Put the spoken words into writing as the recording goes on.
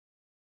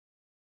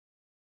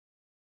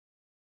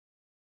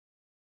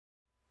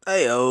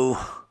Heyo,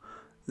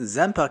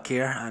 Zempuck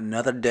here.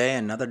 Another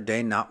day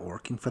not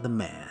working for the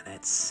man.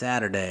 It's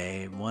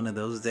Saturday, one of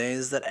those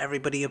days that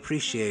everybody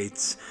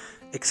appreciates.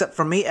 Except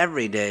for me,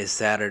 every day is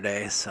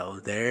Saturday, so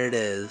there it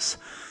is.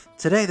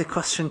 Today, the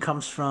question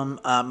comes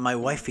from my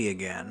wifey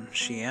again.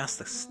 She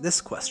asked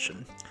this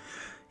question: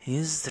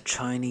 Is the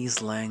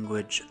Chinese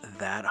language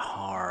that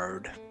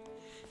hard?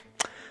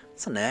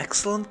 It's an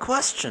excellent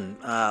question.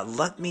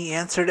 Let me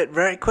answer it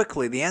very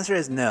quickly. The answer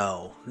is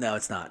no. No,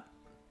 it's not.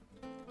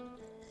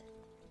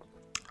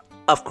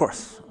 Of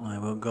course, I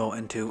will go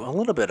into a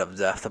little bit of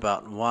depth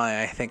about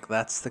why I think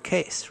that's the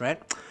case, right?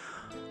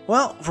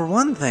 Well, for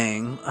one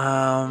thing,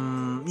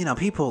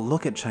 people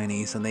look at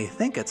Chinese and they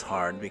think it's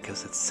hard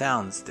because it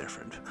sounds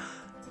different.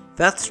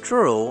 That's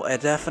true,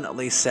 it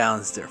definitely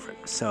sounds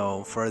different.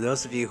 So, for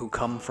those of you who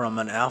come from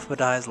an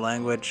alphabetized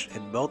language,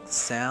 it both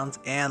sounds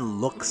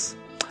and looks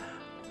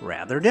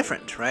rather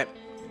different, right?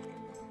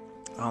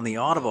 On the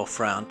audible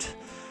front,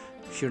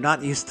 if you're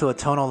not used to a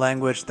tonal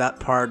language, that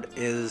part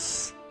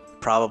is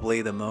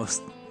probably the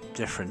most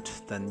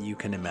different than you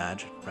can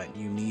imagine, right?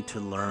 You need to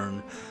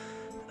learn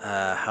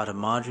how to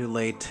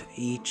modulate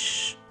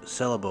each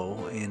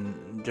syllable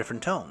in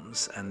different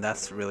tones, and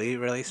that's really,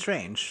 really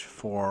strange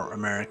for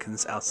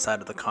Americans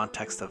outside of the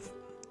context of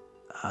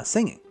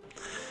singing.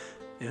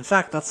 In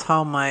fact, that's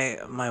how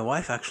my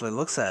wife actually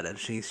looks at it.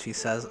 She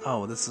says,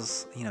 "Oh, this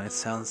is it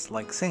sounds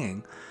like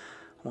singing."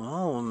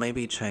 Well,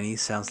 maybe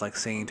Chinese sounds like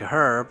singing to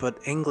her, but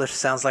English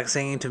sounds like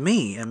singing to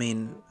me. I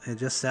mean, it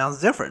just sounds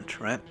different,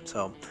 right?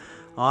 So,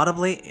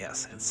 audibly,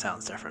 yes, it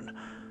sounds different.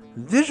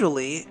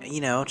 Visually,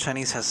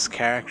 Chinese has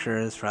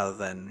characters rather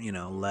than,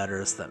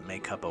 letters that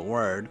make up a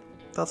word.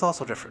 That's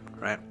also different,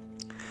 right?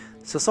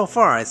 So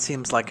far, it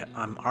seems like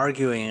I'm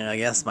arguing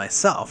against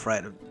myself,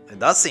 right? It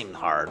does seem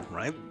hard,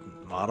 right?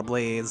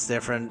 Audibly, it's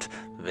different.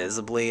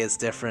 Visibly, it's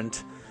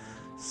different.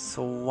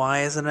 So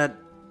why isn't it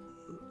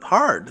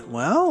hard?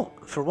 Well,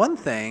 for one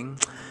thing,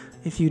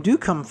 if you do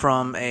come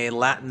from a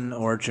Latin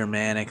or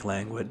Germanic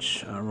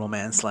language,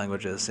 Romance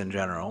languages in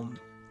general,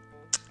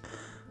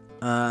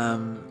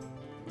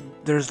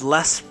 there's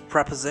less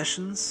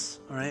prepositions,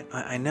 right?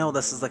 I know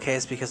this is the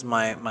case because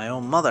my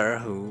own mother,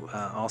 who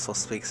also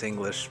speaks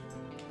English,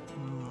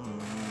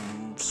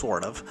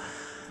 sort of,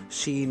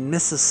 she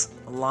misses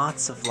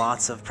lots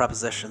of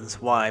prepositions.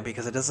 Why?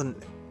 Because it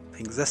doesn't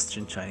exist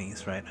in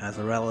Chinese, right? As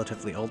a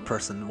relatively old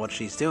person, what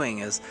she's doing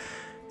is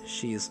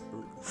she's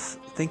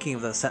thinking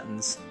of the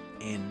sentence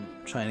in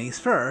Chinese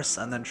first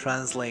and then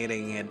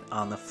translating it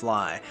on the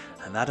fly,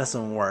 and that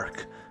doesn't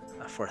work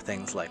for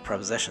things like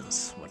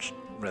prepositions, which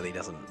really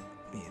doesn't,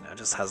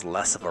 just has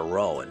less of a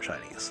role in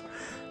Chinese.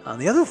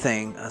 The other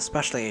thing,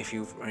 especially if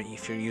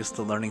you're used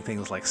to learning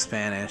things like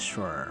Spanish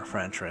or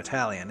French or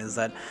Italian, is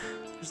that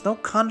there's no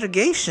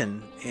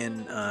conjugation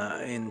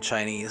in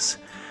Chinese,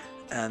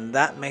 and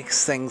that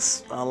makes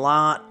things a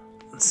lot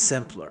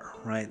simpler,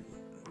 right?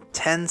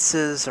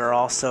 Tenses are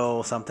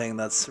also something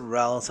that's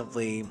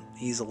relatively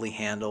easily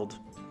handled,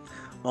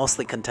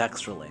 mostly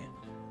contextually.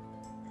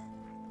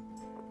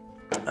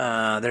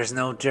 There's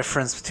no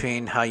difference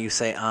between how you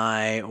say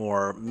I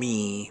or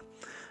me.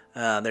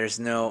 There's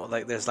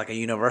like a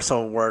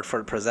universal word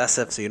for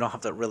possessive, so you don't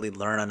have to really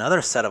learn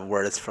another set of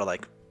words for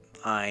like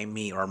I,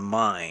 me, or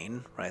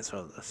mine, right?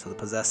 So the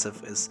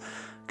possessive is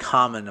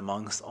common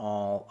amongst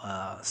all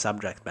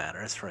subject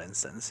matters, for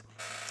instance.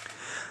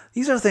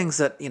 These are things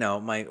that,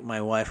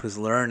 my wife who's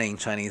learning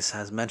Chinese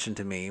has mentioned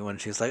to me when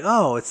she's like,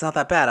 "Oh, it's not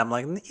that bad." I'm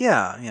like,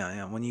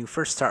 yeah. When you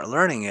first start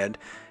learning it,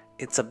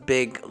 it's a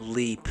big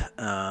leap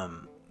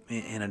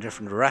in a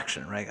different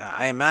direction, right?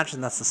 I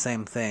imagine that's the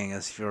same thing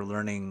as if you're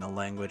learning a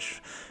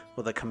language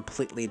with a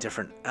completely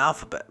different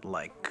alphabet,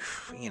 like,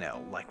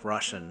 like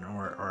Russian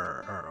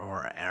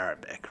or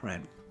Arabic,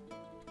 right?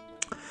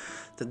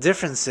 The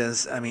difference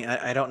is,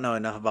 I don't know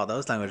enough about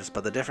those languages,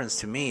 but the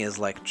difference to me is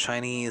like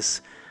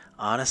Chinese.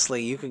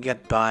 Honestly, you could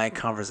get by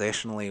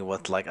conversationally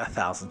with like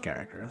 1,000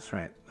 characters,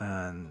 right?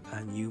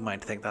 And you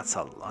might think that's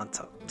a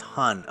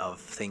ton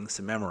of things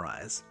to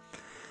memorize.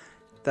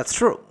 That's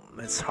true.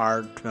 It's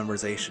hard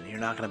memorization. You're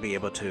not going to be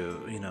able to,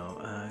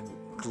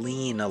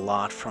 glean a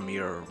lot from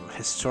your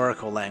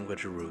historical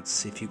language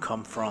roots if you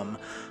come from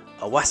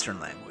a Western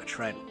language,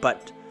 right?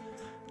 But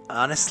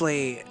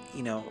honestly,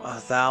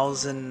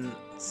 1,000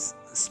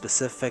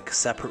 specific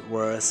separate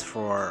words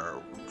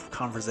for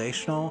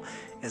conversational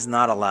is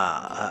not a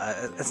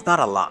lot. It's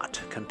not a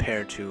lot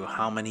compared to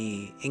how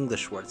many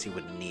English words you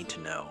would need to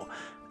know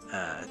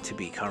to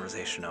be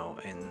conversational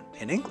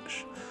in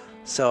English.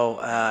 So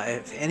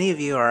if any of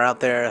you are out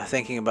there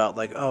thinking about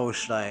like, oh,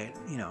 should I,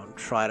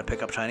 try to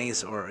pick up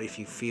Chinese, or if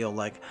you feel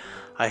like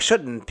I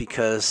shouldn't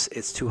because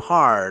it's too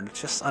hard,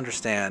 just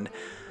understand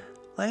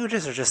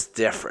languages are just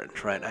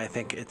different, right? I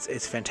think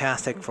it's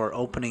fantastic for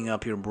opening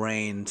up your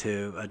brain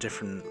to a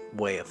different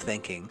way of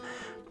thinking.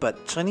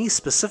 But Chinese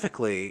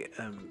specifically,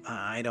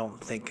 I don't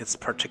think it's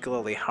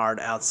particularly hard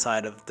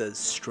outside of the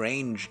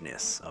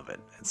strangeness of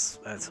it.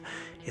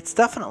 It's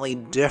definitely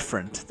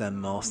different than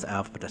most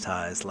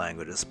alphabetized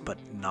languages, but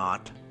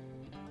not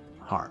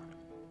hard.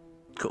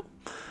 Cool.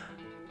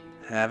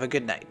 Have a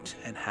good night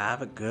and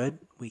have a good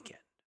weekend.